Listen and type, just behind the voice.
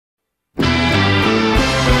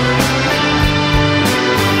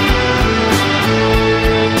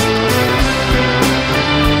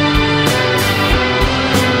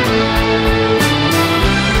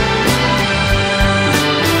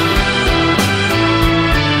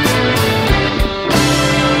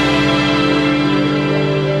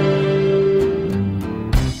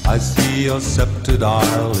sacred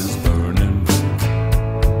isle is burning.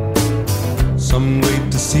 Some great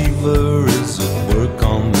deceiver is at work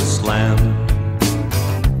on this land.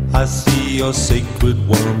 I see your sacred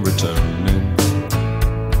worm returning.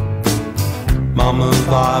 Mama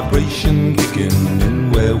vibration kicking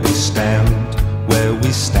in where we stand, where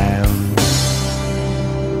we stand.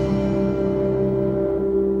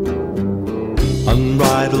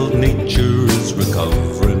 Unbridled nature is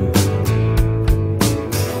recovering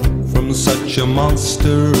from such a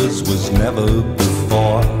monster as was never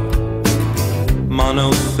before.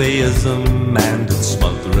 Monotheism and its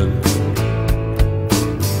smothering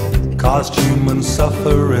caused human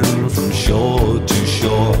suffering from shore to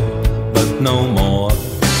shore, but no more.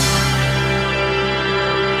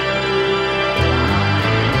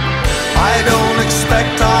 I don't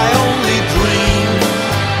expect, I only dream,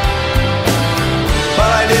 but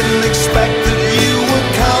I didn't expect that you would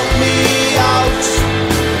count me out.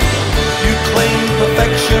 You claim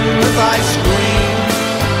perfection as I scream.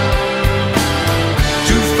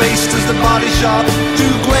 Two-faced as the body shop,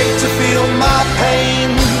 too great to feel my pain.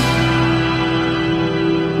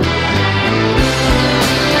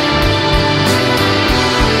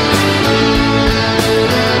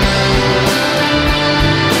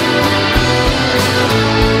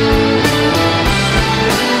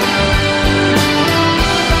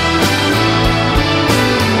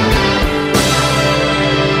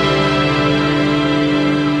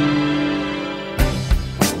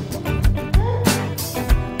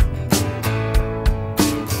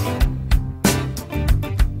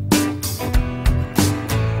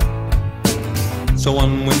 So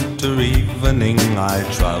one winter evening I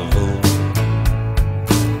traveled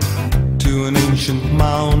to an ancient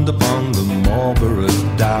mound upon the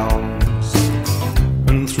Marlborough Downs,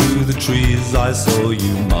 and through the trees I saw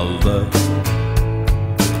you, mother,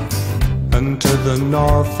 and to the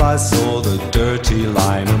north I saw the dirty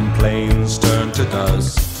Lynham plains turn to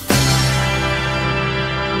dust,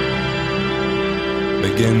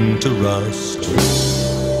 begin to rust.